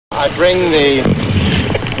I bring the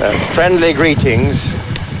friendly greetings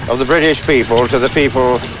of the British people to the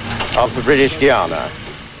people of the British Guyana.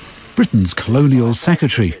 Britain's colonial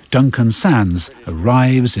secretary, Duncan Sandys,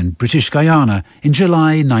 arrives in British Guyana in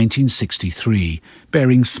July 1963,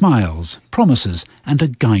 bearing smiles, promises and a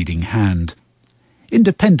guiding hand.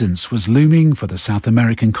 Independence was looming for the South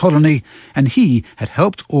American colony, and he had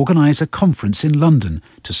helped organise a conference in London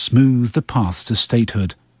to smooth the path to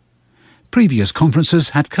statehood. Previous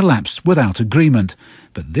conferences had collapsed without agreement,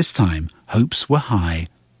 but this time hopes were high.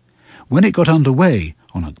 When it got underway,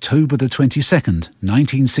 on October the 22nd,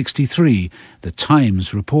 1963, The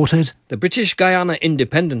Times reported, "The British Guyana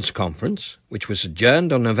Independence Conference, which was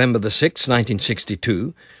adjourned on November the 6th,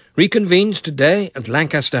 1962, reconvenes today at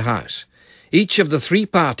Lancaster House. Each of the three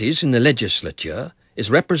parties in the legislature is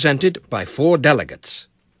represented by 4 delegates.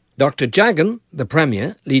 Dr. Jagan, the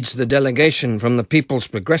Premier, leads the delegation from the People's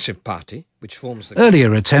Progressive Party, which forms the..."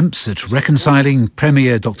 Earlier attempts at reconciling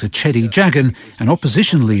Premier Dr. Cheddi Jagan and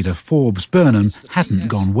opposition leader Forbes Burnham hadn't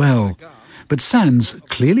gone well. But Sands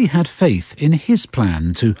clearly had faith in his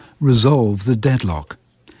plan to resolve the deadlock.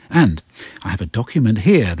 And I have a document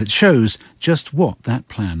here that shows just what that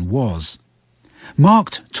plan was.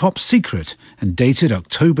 Marked top secret and dated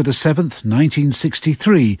October the 7th,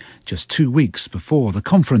 1963, just 2 weeks before the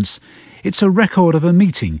conference, it's a record of a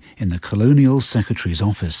meeting in the Colonial Secretary's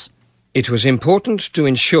office. "It was important to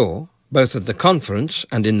ensure, both at the conference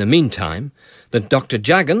and in the meantime, that Dr.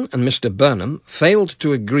 Jagan and Mr. Burnham failed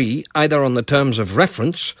to agree either on the terms of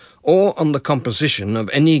reference or on the composition of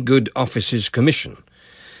any good offices commission.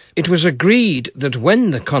 It was agreed that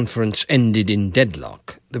when the conference ended in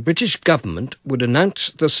deadlock, the British government would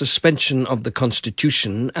announce the suspension of the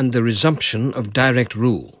Constitution and the resumption of direct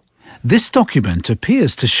rule." This document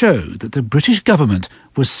appears to show that the British government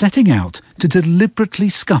was setting out to deliberately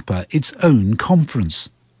scupper its own conference.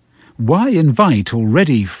 Why invite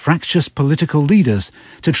already fractious political leaders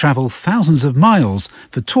to travel thousands of miles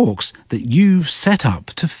for talks that you've set up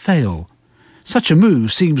to fail? Such a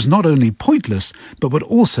move seems not only pointless, but would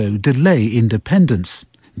also delay independence.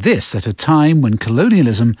 This at a time when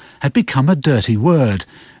colonialism had become a dirty word,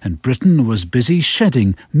 and Britain was busy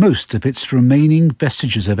shedding most of its remaining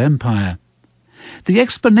vestiges of empire. The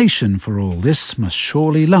explanation for all this must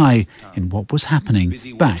surely lie in what was happening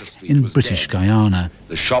back in British Guyana.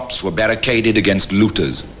 The shops were barricaded against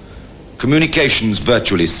looters. Communications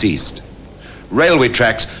virtually ceased. Railway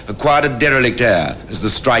tracks acquired a derelict air as the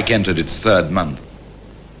strike entered its 3rd month.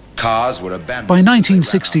 Cars were abandoned. By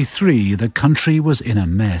 1963, the country was in a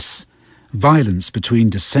mess. Violence between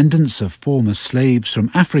descendants of former slaves from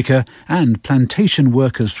Africa and plantation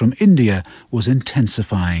workers from India was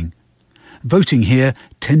intensifying. Voting here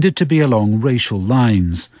tended to be along racial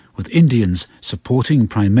lines, with Indians supporting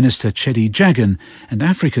Prime Minister Cheddi Jagan and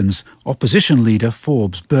Africans opposition leader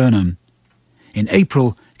Forbes Burnham. In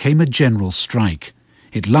April came a general strike.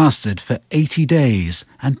 It lasted for 80 days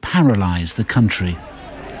and paralysed the country.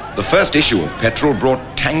 The first issue of petrol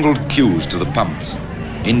brought tangled queues to the pumps.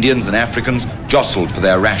 Indians and Africans jostled for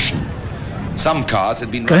their ration. Some cars had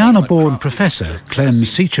been... Guyana-born Professor Clem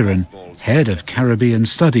Seacharan, head of Caribbean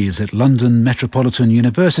Studies at London Metropolitan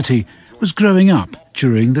University, was growing up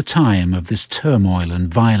during the time of this turmoil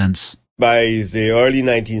and violence. By the early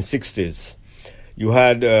 1960s, you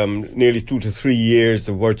had nearly 2 to 3 years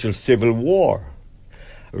of virtual civil war.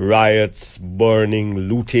 Riots, burning,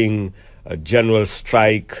 looting, a general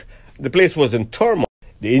strike. The place was in turmoil.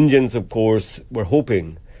 The Indians, of course, were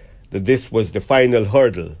hoping that this was the final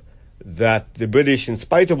hurdle, that the British, in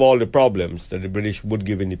spite of all the problems, that the British would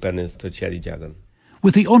give independence to Cheddi Jagan.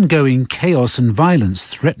 With the ongoing chaos and violence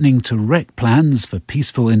threatening to wreck plans for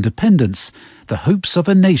peaceful independence, the hopes of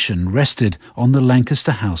a nation rested on the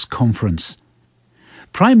Lancaster House Conference.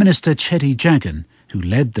 Prime Minister Cheddi Jagan, who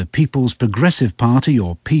led the People's Progressive Party,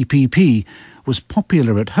 or PPP, was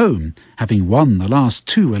popular at home, having won the last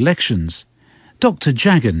 2 elections. Dr.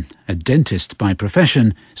 Jagan, a dentist by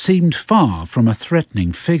profession, seemed far from a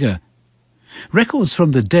threatening figure. Records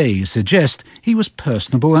from the day suggest he was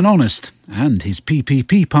personable and honest, and his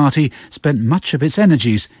PPP party spent much of its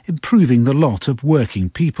energies improving the lot of working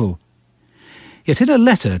people. Yet in a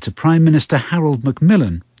letter to Prime Minister Harold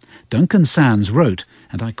Macmillan, Duncan Sandys wrote,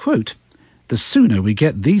 and I quote, "The sooner we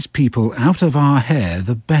get these people out of our hair,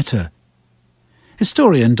 the better."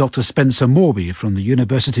 Historian Dr. Spencer Morby from the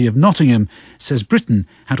University of Nottingham says Britain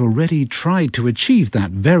had already tried to achieve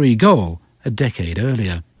that very goal a decade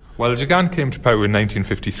earlier. Well, Jagan came to power in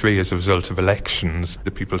 1953 as a result of elections.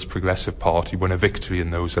 The People's Progressive Party won a victory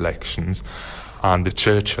in those elections. and the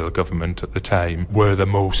Churchill government at the time were the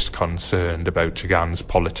most concerned about Jagan's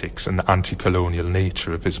politics and the anti-colonial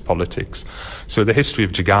nature of his politics. So the history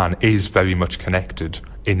of Jagan is very much connected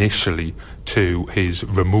initially to his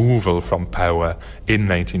removal from power in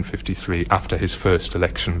 1953 after his first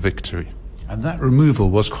election victory. And that removal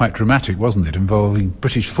was quite dramatic, wasn't it, involving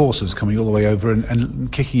British forces coming all the way over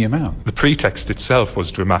and kicking him out? The pretext itself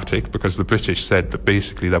was dramatic because the British said that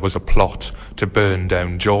basically there was a plot to burn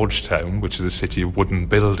down Georgetown, which is a city of wooden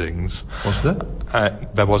buildings. Was there?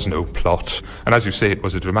 There was no plot. And as you say, it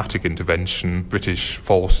was a dramatic intervention. British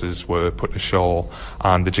forces were put ashore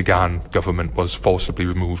and the Jagan government was forcibly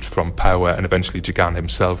removed from power, and eventually Jagan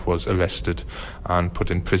himself was arrested and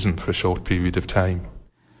put in prison for a short period of time.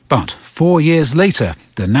 But 4 years later,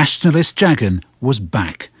 the nationalist Jagan was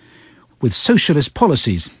back. With socialist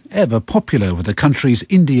policies ever popular with the country's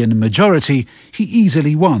Indian majority, he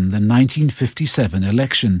easily won the 1957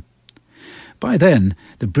 election. By then,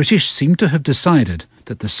 the British seemed to have decided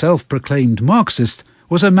that the self-proclaimed Marxist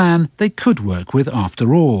was a man they could work with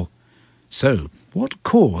after all. So, what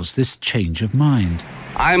caused this change of mind?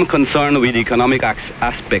 I am concerned with economic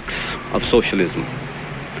aspects of socialism.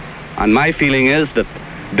 And my feeling is that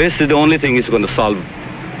this is the only thing that's going to solve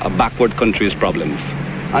a backward country's problems.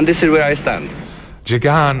 And this is where I stand.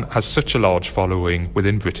 Jagan has such a large following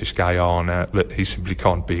within British Guyana that he simply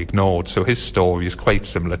can't be ignored. So his story is quite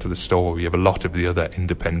similar to the story of a lot of the other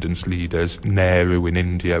independence leaders, Nehru in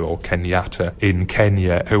India or Kenyatta in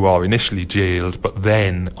Kenya, who are initially jailed but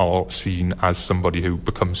then are seen as somebody who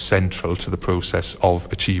becomes central to the process of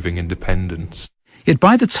achieving independence. Yet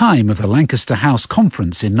by the time of the Lancaster House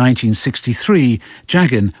Conference in 1963,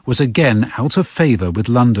 Jagan was again out of favour with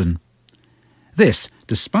London. This,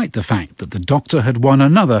 despite the fact that the doctor had won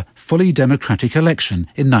another fully democratic election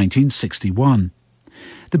in 1961.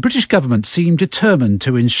 The British government seemed determined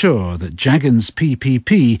to ensure that Jagan's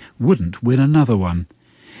PPP wouldn't win another one.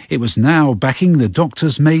 It was now backing the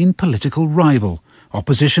doctor's main political rival,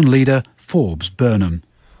 opposition leader Forbes Burnham.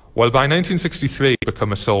 Well, by 1963, it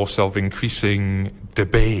became a source of increasing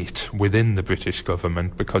debate within the British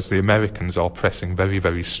government because the Americans are pressing very,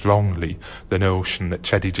 very strongly the notion that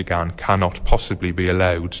Cheddi Jagan cannot possibly be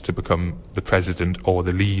allowed to become the president or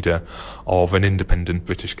the leader of an independent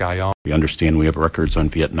British Guyana. We understand we have records on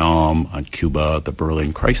Vietnam, on Cuba, the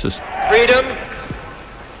Berlin crisis. Freedom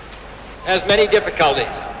has many difficulties,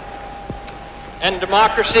 and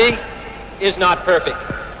democracy is not perfect.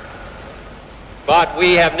 But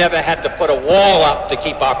we have never had to put a wall up to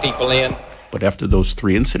keep our people in. But after those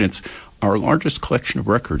three incidents, our largest collection of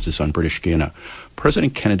records is on British Guyana.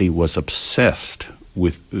 President Kennedy was obsessed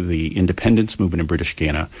with the independence movement in British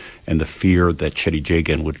Guyana and the fear that Cheddi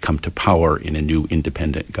Jagan would come to power in a new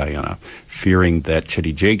independent Guyana, fearing that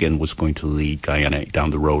Cheddi Jagan was going to lead Guyana down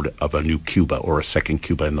the road of a new Cuba or a second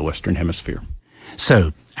Cuba in the Western Hemisphere.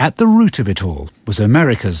 So, at the root of it all was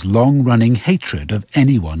America's long-running hatred of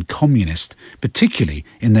anyone communist, particularly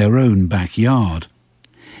in their own backyard.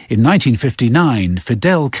 In 1959,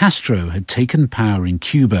 Fidel Castro had taken power in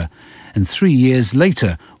Cuba, and 3 years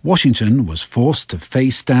later, Washington was forced to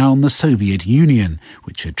face down the Soviet Union,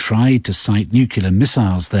 which had tried to site nuclear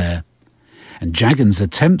missiles there. And Jagan's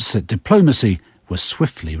attempts at diplomacy were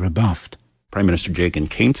swiftly rebuffed. Prime Minister Jagan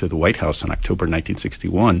came to the White House in October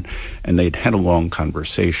 1961, and they'd had a long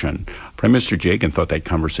conversation. Prime Minister Jagan thought that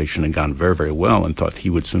conversation had gone very, very well and thought he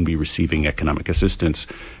would soon be receiving economic assistance.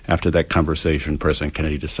 After that conversation, President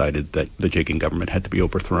Kennedy decided that the Jagan government had to be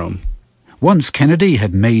overthrown. Once Kennedy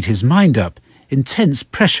had made his mind up, intense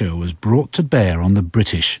pressure was brought to bear on the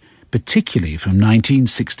British, particularly from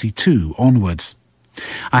 1962 onwards.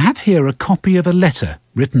 I have here a copy of a letter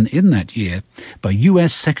written in that year by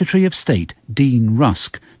US Secretary of State Dean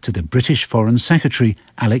Rusk to the British Foreign Secretary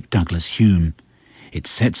Alec Douglas Hume. It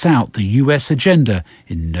sets out the US agenda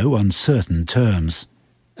in no uncertain terms.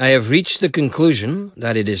 I have reached the conclusion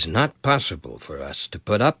that it is not possible for us to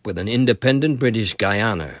put up with an independent British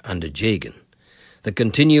Guyana under Jagan. The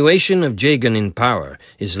continuation of Jagan in power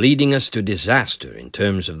is leading us to disaster in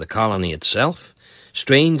terms of the colony itself,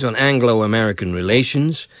 strains on Anglo-American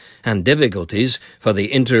relations, and difficulties for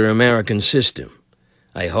the inter-American system.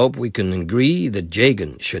 I hope we can agree that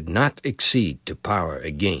Jagan should not accede to power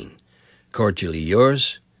again. Cordially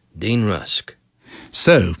yours, Dean Rusk.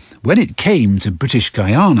 So, when it came to British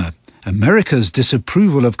Guyana, America's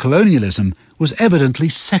disapproval of colonialism was evidently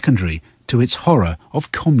secondary to its horror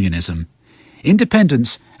of communism.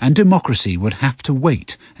 Independence and democracy would have to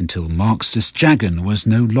wait until Marxist Jagan was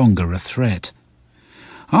no longer a threat.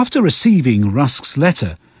 After receiving Rusk's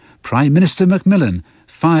letter, Prime Minister Macmillan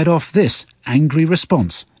fired off this angry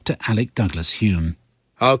response to Alec Douglas Hume.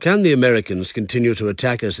 How can the Americans continue to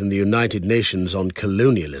attack us in the United Nations on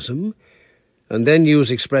colonialism, and then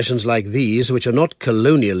use expressions like these, which are not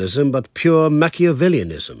colonialism but pure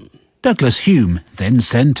Machiavellianism? Douglas Hume then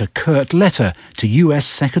sent a curt letter to US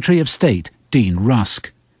Secretary of State Dean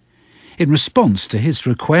Rusk. In response to his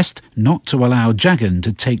request not to allow Jagan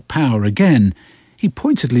to take power again, he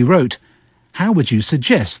pointedly wrote, "How would you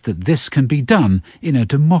suggest that this can be done in a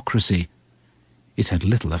democracy?" It had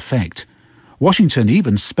little effect. Washington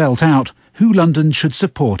even spelt out who London should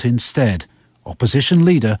support instead, opposition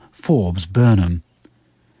leader Forbes Burnham.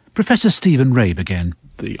 Professor Stephen Rabe again.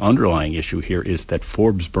 The underlying issue here is that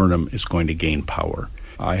Forbes Burnham is going to gain power.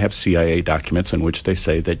 I have CIA documents in which they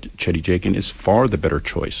say that Chetty Jagan is far the better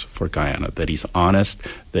choice for Guyana, that he's honest,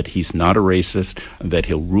 that he's not a racist, that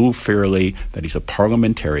he'll rule fairly, that he's a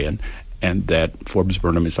parliamentarian, and that Forbes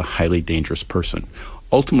Burnham is a highly dangerous person.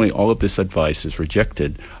 Ultimately, all of this advice is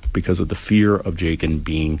rejected because of the fear of Jagan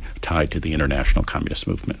being tied to the international communist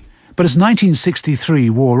movement. But as 1963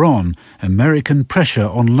 wore on, American pressure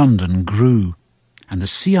on London grew, and the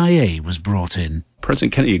CIA was brought in.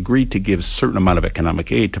 President Kennedy agreed to give a certain amount of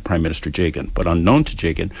economic aid to Prime Minister Jagan, but unknown to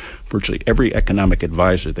Jagan, virtually every economic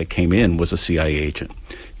advisor that came in was a CIA agent.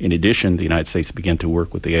 In addition, the United States began to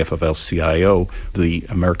work with the AFL-CIO, the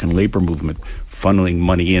American labor movement, funneling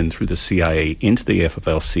money in through the CIA into the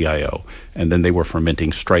AFL-CIO, and then they were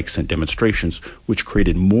fomenting strikes and demonstrations, which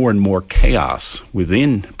created more and more chaos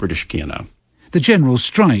within British Guiana. The general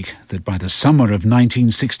strike that by the summer of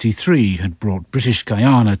 1963 had brought British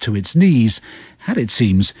Guyana to its knees had, it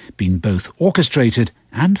seems, been both orchestrated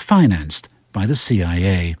and financed by the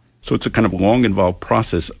CIA. So it's a kind of long, involved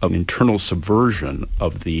process of internal subversion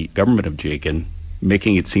of the government of Jagan,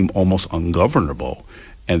 making it seem almost ungovernable,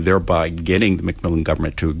 and thereby getting the Macmillan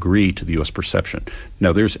government to agree to the U.S. perception.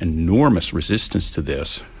 Now, there's enormous resistance to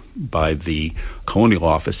this by the Colonial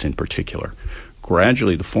Office in particular.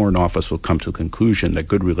 Gradually, the Foreign Office will come to the conclusion that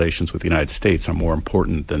good relations with the United States are more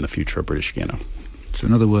important than the future of British Guiana. So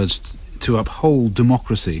in other words, to uphold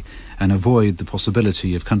democracy and avoid the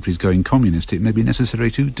possibility of countries going communist, it may be necessary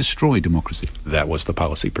to destroy democracy. That was the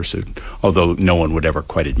policy pursued, although no one would ever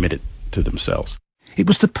quite admit it to themselves. It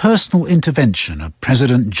was the personal intervention of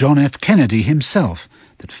President John F. Kennedy himself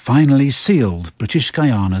that finally sealed British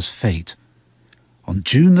Guyana's fate. On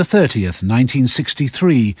June the 30th,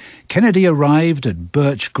 1963, Kennedy arrived at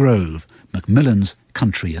Birch Grove, Macmillan's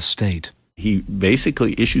country estate. He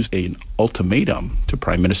basically issues an ultimatum to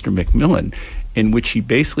Prime Minister Macmillan in which he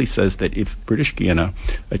basically says that if British Guiana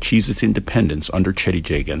achieves its independence under Chetty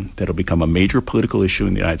Jagan, that'll become a major political issue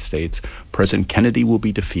in the United States. President Kennedy will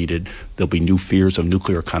be defeated. There'll be new fears of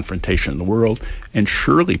nuclear confrontation in the world. And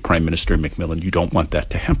surely, Prime Minister Macmillan, you don't want that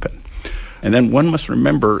to happen. And then one must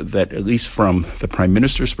remember that, at least from the Prime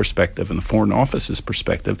Minister's perspective and the Foreign Office's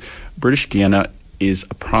perspective, British Guiana is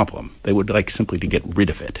a problem. They would like simply to get rid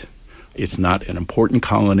of it. It's not an important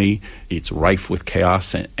colony. It's rife with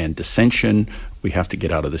chaos and dissension. We have to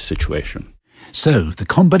get out of this situation. So the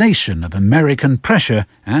combination of American pressure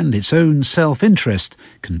and its own self-interest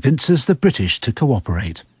convinces the British to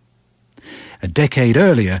cooperate. A decade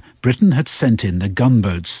earlier, Britain had sent in the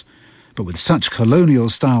gunboats. But with such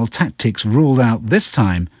colonial-style tactics ruled out this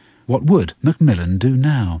time, what would Macmillan do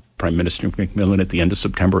now? Prime Minister Macmillan at the end of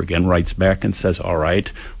September again writes back and says, all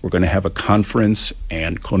right, we're going to have a conference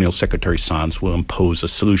and Colonial Secretary Sands will impose a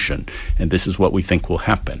solution. And this is what we think will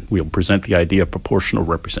happen. We'll present the idea of proportional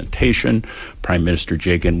representation. Prime Minister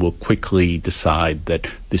Jagan will quickly decide that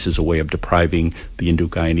this is a way of depriving the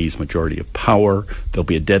Indo-Guyanese majority of power. There'll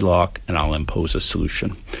be a deadlock and I'll impose a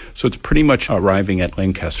solution. So it's pretty much arriving at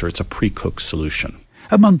Lancaster. It's a pre-cooked solution.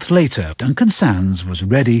 A month later, Duncan Sands was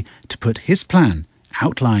ready to put his plan,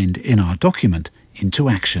 outlined in our document, into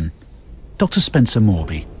action. Dr. Spencer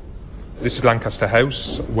Morby. This is Lancaster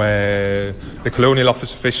House, where the Colonial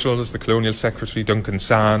Office officials, the Colonial Secretary Duncan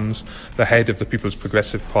Sands, the head of the People's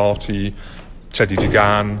Progressive Party, Chetty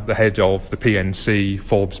Jagan, the head of the PNC,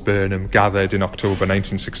 Forbes Burnham, gathered in October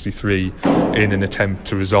 1963 in an attempt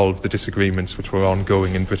to resolve the disagreements which were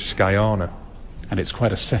ongoing in British Guyana. And it's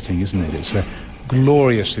quite a setting, isn't it? It's a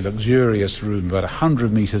gloriously luxurious room, about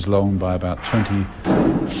 100 metres long by about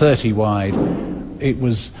 30 wide. It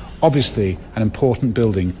was obviously an important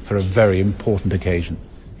building for a very important occasion.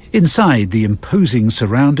 Inside the imposing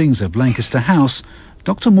surroundings of Lancaster House,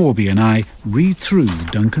 Dr. Morby and I read through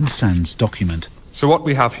Duncan Sands' document. So what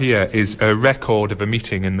we have here is a record of a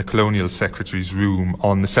meeting in the Colonial Secretary's room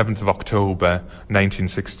on the 7th of October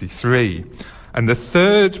 1963. And the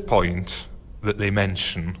third point that they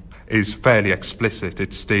mention is fairly explicit.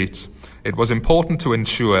 It states, "It was important to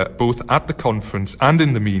ensure, both at the conference and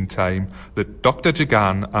in the meantime, that Dr.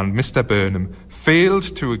 Jagan and Mr. Burnham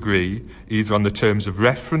failed to agree either on the terms of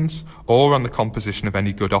reference or on the composition of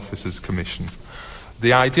any good officers' commission."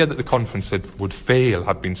 The idea that the conference would fail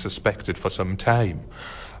had been suspected for some time,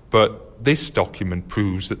 but this document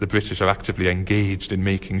proves that the British are actively engaged in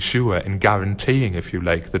making sure, in guaranteeing, if you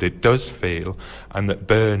like, that it does fail, and that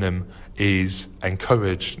Burnham is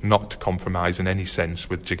encouraged not to compromise in any sense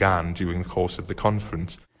with Jagan during the course of the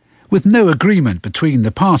conference. With no agreement between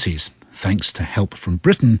the parties, thanks to help from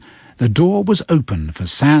Britain, the door was open for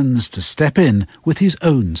Sands to step in with his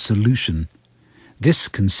own solution. This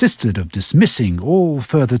consisted of dismissing all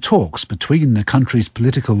further talks between the country's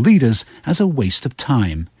political leaders as a waste of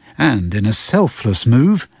time, and in a selfless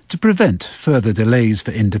move to prevent further delays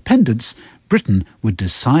for independence, Britain would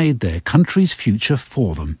decide their country's future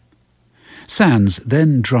for them. Sands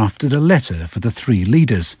then drafted a letter for the three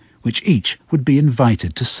leaders, which each would be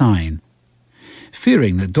invited to sign.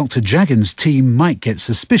 Fearing that Dr. Jagan's team might get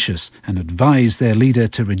suspicious and advise their leader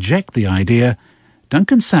to reject the idea,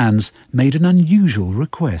 Duncan Sands made an unusual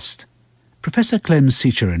request. Professor Clem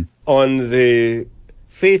Seacharin. On the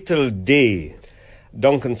fatal day,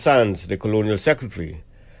 Duncan Sands, the colonial secretary,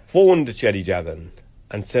 phoned Cheddi Jagan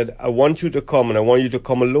and said, "I want you to come, and I want you to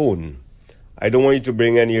come alone. I don't want you to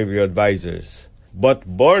bring any of your advisors." But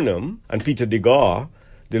Burnham and Peter de Gaar,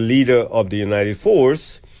 the leader of the United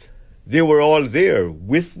Force, they were all there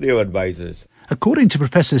with their advisors. According to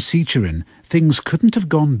Professor Seacharin, things couldn't have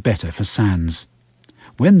gone better for Sands.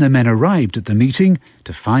 When the men arrived at the meeting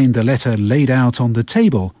to find the letter laid out on the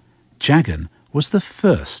table, Jagan was the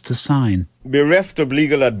first to sign. Bereft of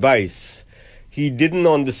legal advice, he didn't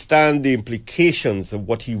understand the implications of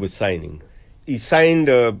what he was signing. He signed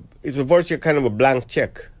it was virtually kind of a blank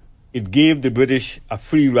check. It gave the British a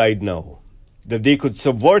free ride now, that they could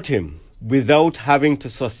subvert him without having to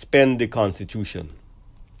suspend the Constitution.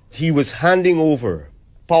 He was handing over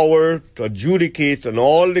power to adjudicate on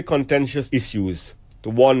all the contentious issues to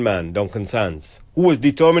one man, Duncan Sands, who was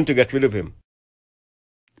determined to get rid of him.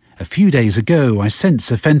 A few days ago, I sent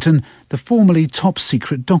Sir Fenton the formerly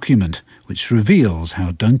top-secret document which reveals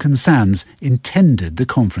how Duncan Sands intended the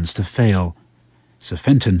conference to fail. Sir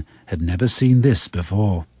Fenton had never seen this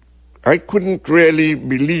before. I couldn't really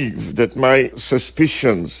believe that my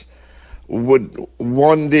suspicions would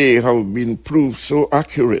one day have been proved so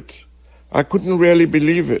accurate. I couldn't really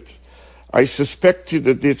believe it. I suspected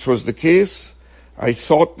that this was the case. I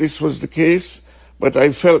thought this was the case, but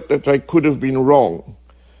I felt that I could have been wrong.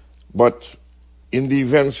 But in the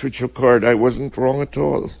events which occurred, I wasn't wrong at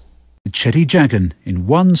all. Cheddi Jagan, in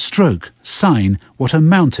one stroke, sign what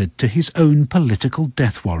amounted to his own political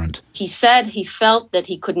death warrant. He said he felt that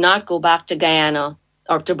he could not go back to Guyana,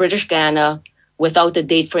 or to British Guyana, without a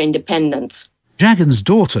date for independence. Jagan's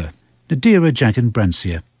daughter, Nadira Jagan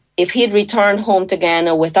Brancia. If he had returned home to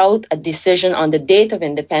Guyana without a decision on the date of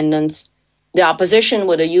independence, the opposition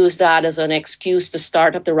would have used that as an excuse to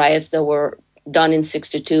start up the riots that were done in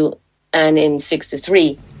 62 and in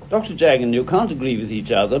 63. Dr. Jagan, you can't agree with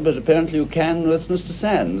each other, but apparently you can with Mr.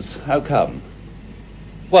 Sands. How come?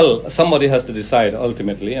 Well, somebody has to decide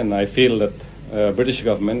ultimately, and I feel that British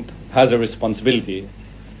government has a responsibility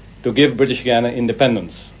to give British Guyana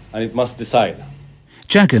independence, and it must decide.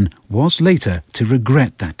 Jagan was later to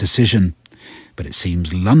regret that decision, but it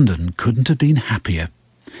seems London couldn't have been happier.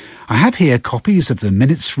 I have here copies of the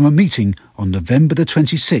minutes from a meeting on November the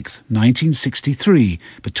 26th, 1963,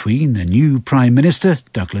 between the new Prime Minister,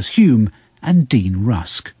 Douglas Hume, and Dean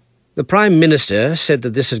Rusk. The Prime Minister said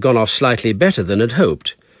that this had gone off slightly better than had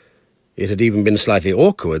hoped. It had even been slightly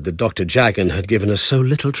awkward that Dr. Jagan had given us so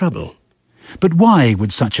little trouble. But why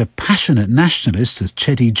would such a passionate nationalist as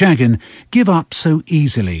Cheddi Jagan give up so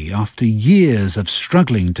easily after years of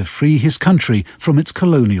struggling to free his country from its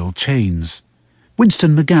colonial chains?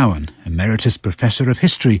 Winston McGowan, Emeritus Professor of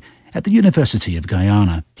History at the University of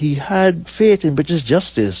Guyana. He had faith in British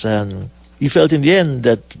justice, and he felt in the end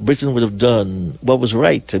that Britain would have done what was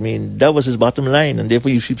right. I mean, that was his bottom line, and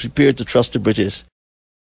therefore you should be prepared to trust the British.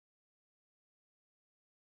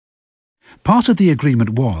 Part of the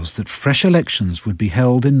agreement was that fresh elections would be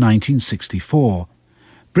held in 1964.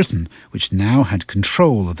 Britain, which now had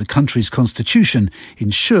control of the country's constitution,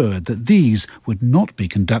 ensured that these would not be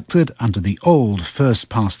conducted under the old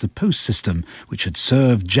first-past-the-post system, which had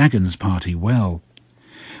served Jagan's party well.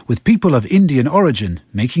 With people of Indian origin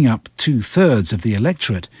making up 2/3 of the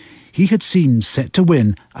electorate, he had seemed set to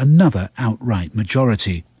win another outright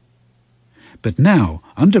majority. But now,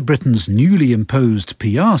 under Britain's newly imposed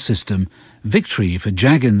PR system, victory for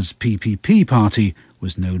Jagan's PPP party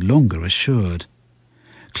was no longer assured.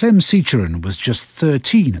 Clem Seacharan was just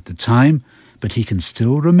 13 at the time, but he can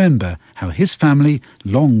still remember how his family,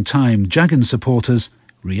 long-time Jagan supporters,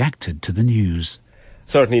 reacted to the news.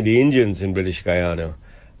 Certainly the Indians in British Guyana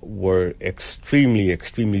were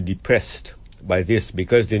extremely depressed by this,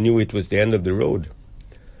 because they knew it was the end of the road,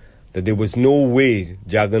 that there was no way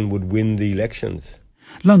Jagan would win the elections.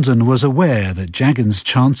 London was aware that Jagan's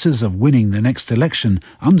chances of winning the next election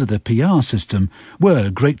under the PR system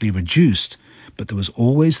were greatly reduced, but there was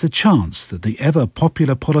always the chance that the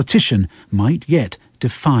ever-popular politician might yet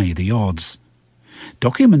defy the odds.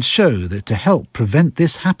 Documents show that to help prevent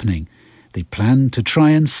this happening, they planned to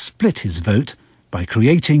try and split his vote by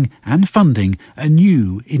creating and funding a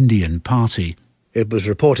new Indian party. It was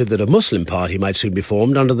reported that a Muslim party might soon be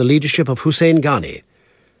formed under the leadership of Hussein Ghani.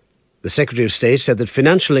 The Secretary of State said that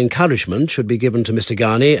financial encouragement should be given to Mr.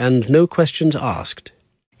 Ghani and no questions asked.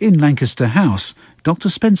 In Lancaster House, Dr.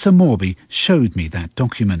 Spencer Morby showed me that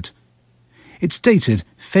document. It's dated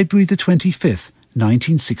February the 25th,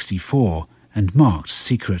 1964, and marked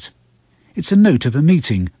secret. It's a note of a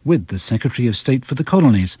meeting with the Secretary of State for the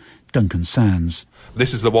Colonies, Duncan Sands.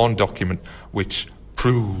 This is the one document which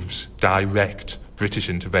proves direct British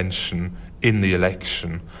intervention in the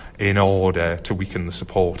election in order to weaken the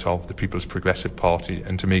support of the People's Progressive Party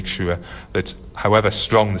and to make sure that however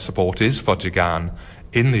strong the support is for Jagan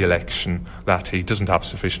in the election, that he doesn't have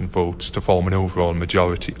sufficient votes to form an overall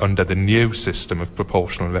majority under the new system of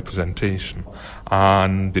proportional representation.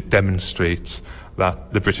 And it demonstrates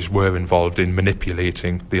that the British were involved in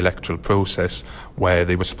manipulating the electoral process, where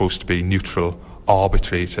they were supposed to be neutral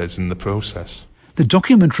arbitrators in the process. The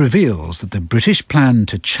document reveals that the British planned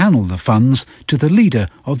to channel the funds to the leader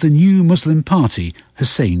of the new Muslim party,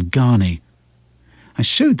 Hussein Ghani. I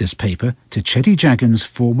showed this paper to Cheddi Jagan's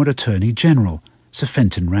former Attorney General, Sir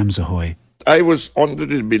Fenton Ramsahoy. I was under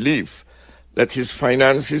the belief that his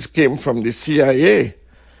finances came from the CIA.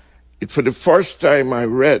 For the first time I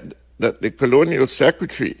read that the colonial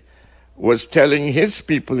secretary was telling his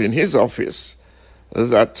people in his office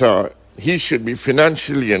that he should be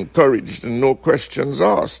financially encouraged and no questions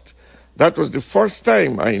asked. That was the first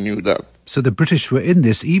time I knew that. So the British were in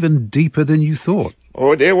this even deeper than you thought?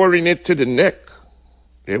 Oh, they were in it to the neck.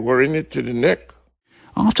 They were in it to the neck.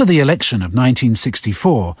 After the election of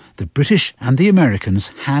 1964, the British and the Americans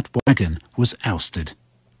had Jagan was ousted.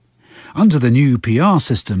 Under the new PR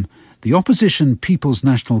system, the opposition People's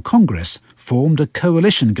National Congress formed a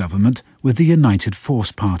coalition government with the United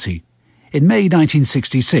Force Party. In May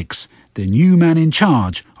 1966, the new man in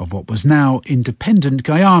charge of what was now independent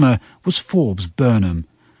Guyana was Forbes Burnham,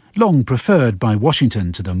 long preferred by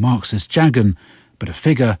Washington to the Marxist Jagan, but a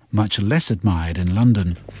figure much less admired in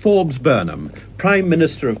London. Forbes Burnham, Prime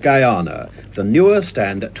Minister of Guyana, the newest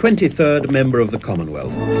and 23rd member of the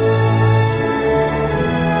Commonwealth.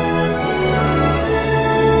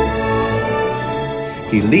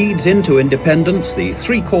 He leads into independence the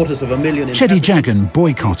 750,000... Cheddi Jagan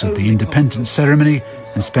boycotted the independence ceremony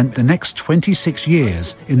and spent the next 26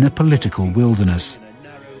 years in the political wilderness.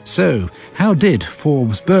 So, how did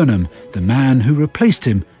Forbes Burnham, the man who replaced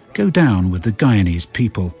him, go down with the Guyanese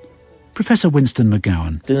people? Professor Winston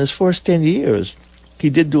McGowan. In his first 10 years, he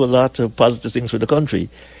did do a lot of positive things for the country.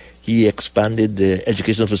 He expanded the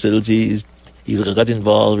educational facilities. He got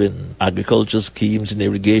involved in agriculture schemes, in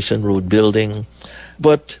irrigation, road building.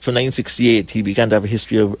 But from 1968, he began to have a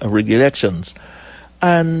history of rigged elections.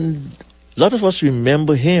 And a lot of us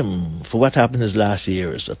remember him for what happened in his last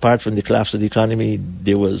years. Apart from the collapse of the economy,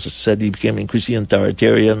 there was said he became increasingly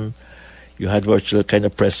authoritarian. You had virtual kind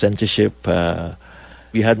of press censorship.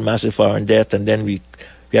 We had massive foreign debt, and then we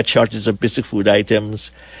had shortages of basic food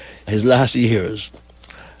items. His last years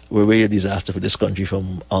were really a disaster for this country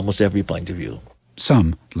from almost every point of view.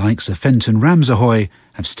 Some, like Sir Fenton Ramsahoy,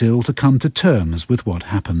 have still to come to terms with what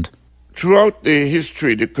happened. Throughout the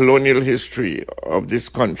history, the colonial history of this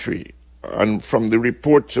country, and from the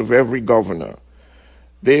reports of every governor,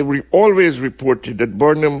 they always reported that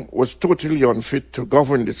Burnham was totally unfit to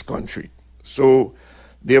govern this country. So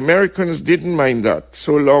the Americans didn't mind that,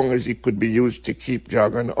 so long as he could be used to keep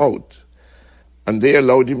Jagan out. And they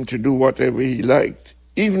allowed him to do whatever he liked,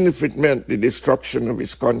 even if it meant the destruction of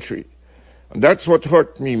his country. And that's what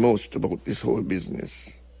hurt me most about this whole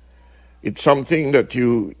business. It's something that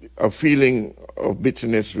a feeling of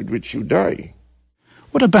bitterness with which you die.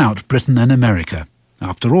 What about Britain and America?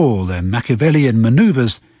 After all their Machiavellian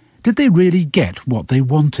manoeuvres, did they really get what they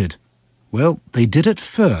wanted? Well, they did at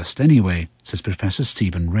first anyway, says Professor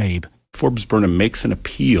Stephen Rabe. Forbes Burnham makes an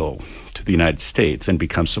appeal to the United States and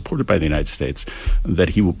becomes supported by the United States that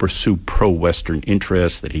he will pursue pro-Western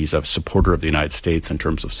interests, that he's a supporter of the United States in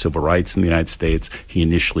terms of civil rights in the United States. He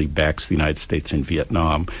initially backs the United States in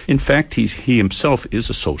Vietnam. In fact, he himself is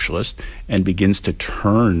a socialist and begins to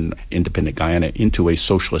turn independent Guyana into a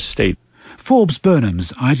socialist state. Forbes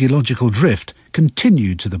Burnham's ideological drift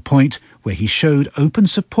continued to the point where he showed open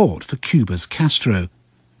support for Cuba's Castro.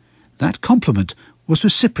 That compliment was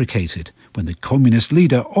reciprocated when the communist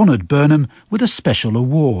leader honoured Burnham with a special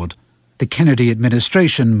award. The Kennedy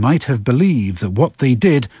administration might have believed that what they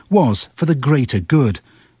did was for the greater good,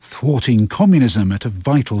 thwarting communism at a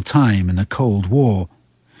vital time in the Cold War.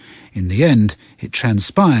 In the end, it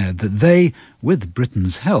transpired that they, with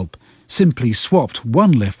Britain's help, simply swapped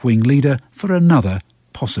one left-wing leader for another,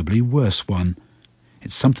 possibly worse one.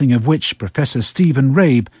 It's something of which Professor Stephen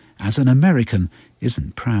Rabe, as an American,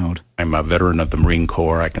 isn't proud. I'm a veteran of the Marine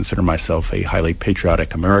Corps. I consider myself a highly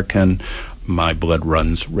patriotic American. My blood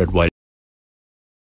runs red, white,